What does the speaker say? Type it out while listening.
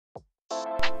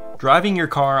Driving your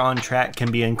car on track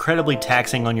can be incredibly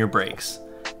taxing on your brakes.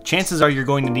 Chances are you're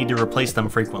going to need to replace them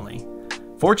frequently.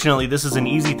 Fortunately, this is an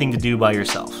easy thing to do by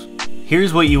yourself.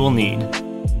 Here's what you will need.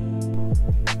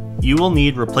 You will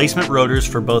need replacement rotors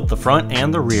for both the front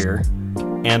and the rear,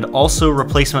 and also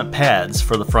replacement pads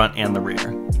for the front and the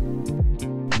rear.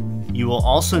 You will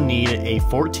also need a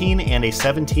 14 and a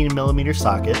 17 millimeter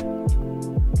socket,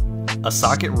 a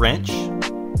socket wrench,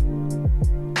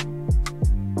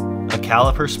 a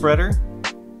caliper spreader,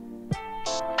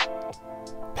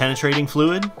 penetrating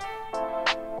fluid,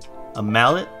 a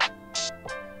mallet,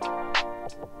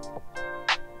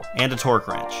 and a torque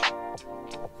wrench.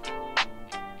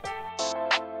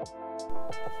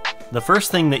 The first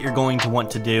thing that you're going to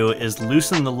want to do is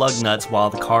loosen the lug nuts while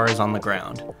the car is on the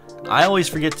ground. I always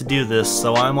forget to do this,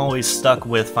 so I'm always stuck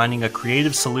with finding a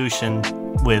creative solution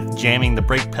with jamming the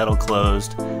brake pedal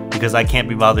closed because I can't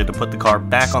be bothered to put the car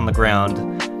back on the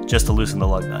ground just to loosen the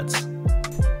lug nuts.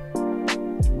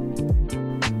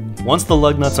 Once the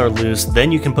lug nuts are loose,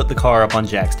 then you can put the car up on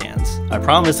jack stands. I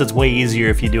promise it's way easier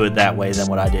if you do it that way than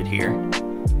what I did here.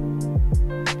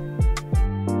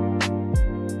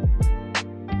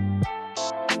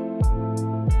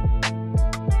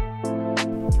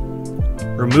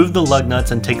 Remove the lug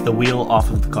nuts and take the wheel off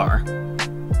of the car.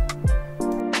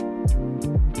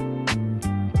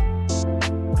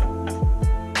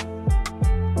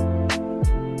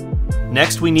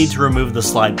 Next, we need to remove the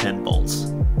slide pin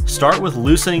bolts. Start with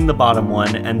loosening the bottom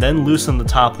one and then loosen the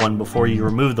top one before you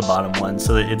remove the bottom one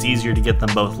so that it's easier to get them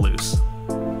both loose.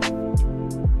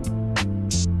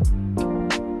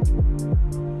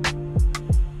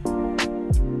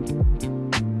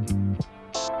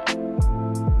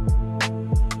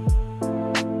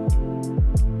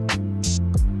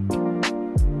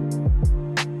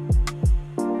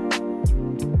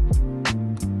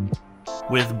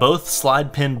 With both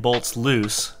slide pin bolts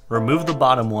loose, remove the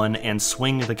bottom one and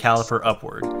swing the caliper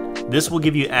upward. This will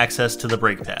give you access to the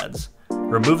brake pads.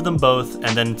 Remove them both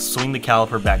and then swing the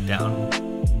caliper back down.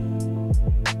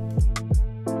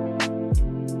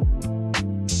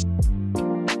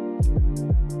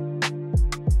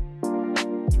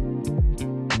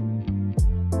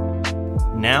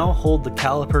 Now hold the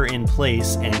caliper in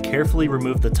place and carefully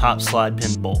remove the top slide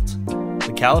pin bolt.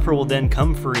 The caliper will then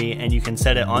come free and you can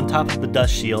set it on top of the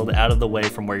dust shield out of the way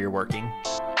from where you're working.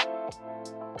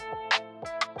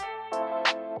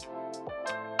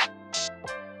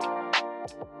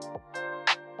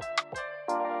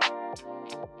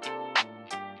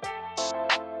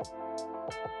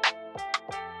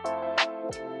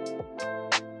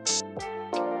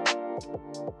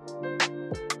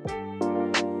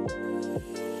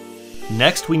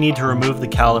 Next, we need to remove the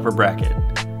caliper bracket.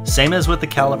 Same as with the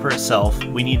caliper itself,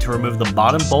 we need to remove the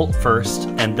bottom bolt first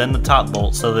and then the top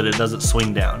bolt so that it doesn't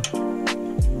swing down.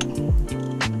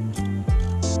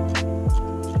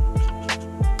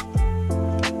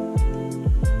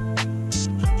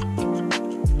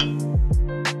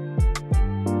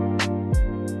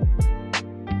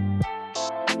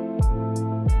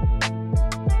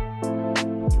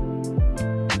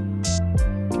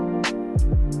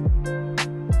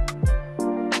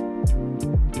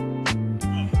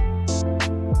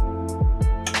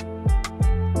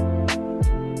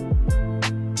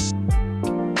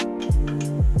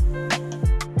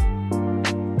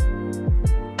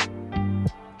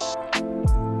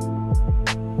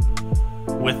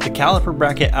 With the caliper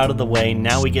bracket out of the way,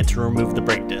 now we get to remove the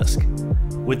brake disc.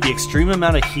 With the extreme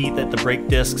amount of heat that the brake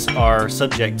discs are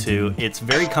subject to, it's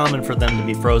very common for them to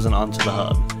be frozen onto the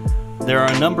hub. There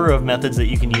are a number of methods that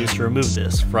you can use to remove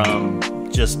this, from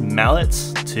just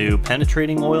mallets to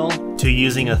penetrating oil to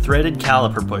using a threaded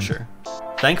caliper pusher.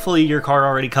 Thankfully, your car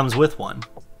already comes with one.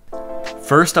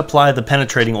 First, apply the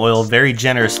penetrating oil very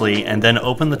generously and then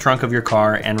open the trunk of your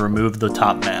car and remove the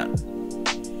top mat.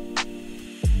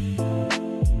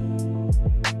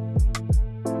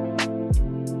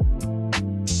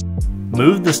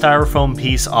 Move the styrofoam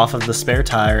piece off of the spare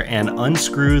tire and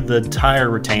unscrew the tire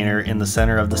retainer in the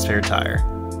center of the spare tire.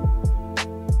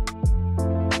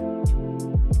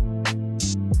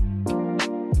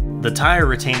 The tire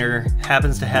retainer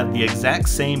happens to have the exact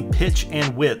same pitch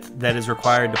and width that is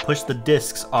required to push the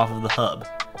discs off of the hub,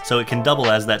 so it can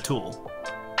double as that tool.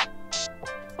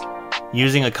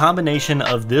 Using a combination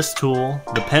of this tool,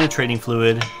 the penetrating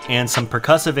fluid, and some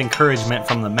percussive encouragement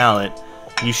from the mallet,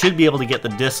 you should be able to get the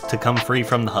disc to come free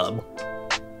from the hub.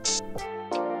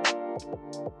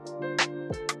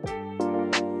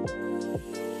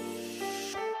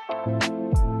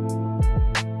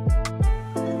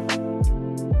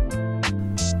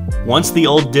 Once the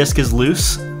old disc is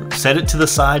loose, set it to the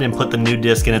side and put the new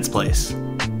disc in its place.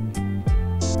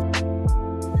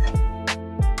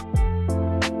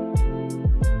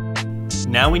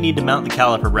 Now we need to mount the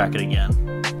caliper bracket again.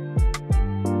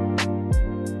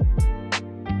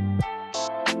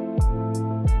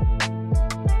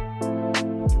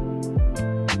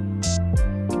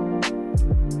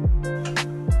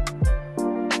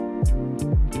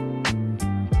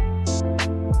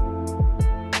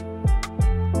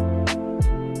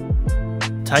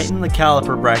 Tighten the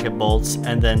caliper bracket bolts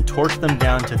and then torque them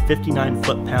down to 59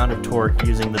 foot-pound of torque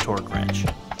using the torque wrench.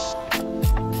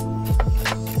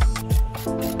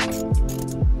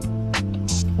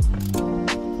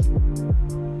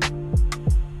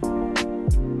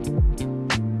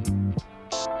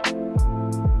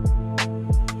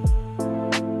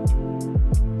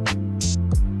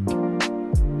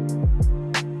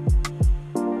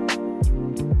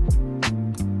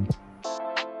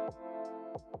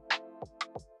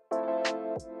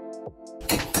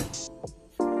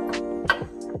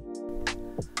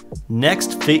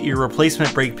 Next, fit your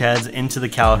replacement brake pads into the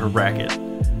caliper bracket.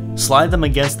 Slide them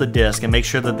against the disc and make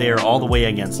sure that they are all the way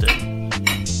against it.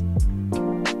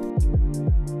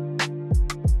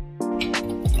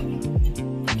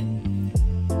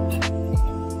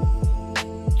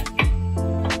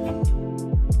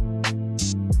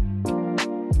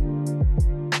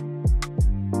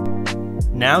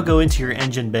 Now go into your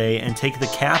engine bay and take the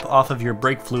cap off of your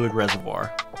brake fluid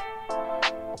reservoir.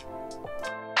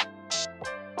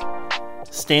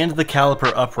 Stand the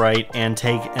caliper upright and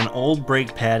take an old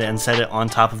brake pad and set it on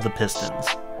top of the pistons.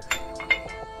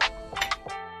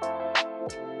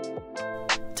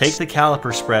 Take the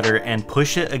caliper spreader and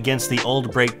push it against the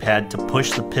old brake pad to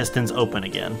push the pistons open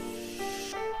again.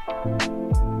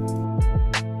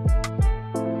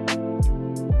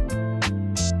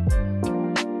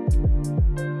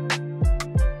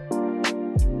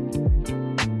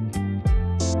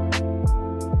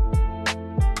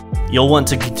 You'll want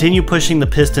to continue pushing the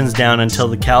pistons down until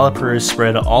the caliper is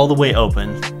spread all the way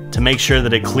open to make sure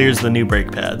that it clears the new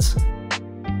brake pads.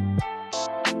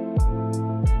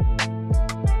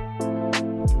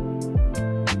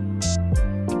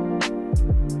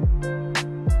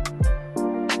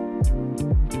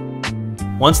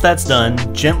 Once that's done,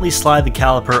 gently slide the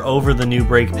caliper over the new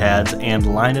brake pads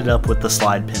and line it up with the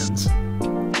slide pins.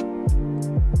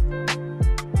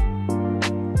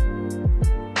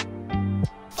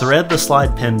 Thread the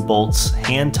slide pin bolts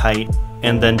hand tight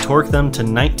and then torque them to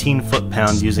 19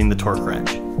 foot-pounds using the torque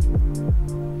wrench.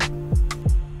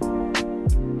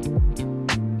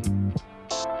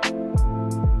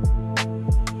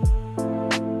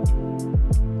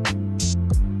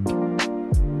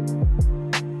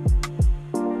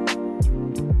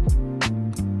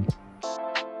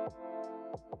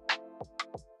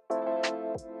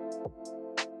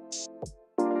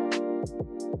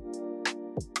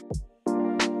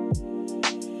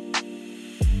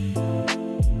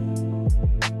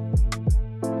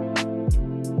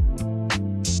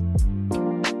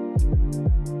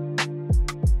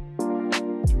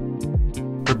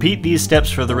 Repeat these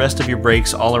steps for the rest of your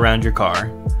brakes all around your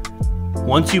car.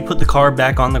 Once you put the car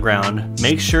back on the ground,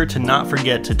 make sure to not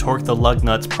forget to torque the lug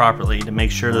nuts properly to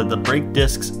make sure that the brake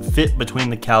discs fit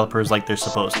between the calipers like they're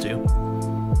supposed to.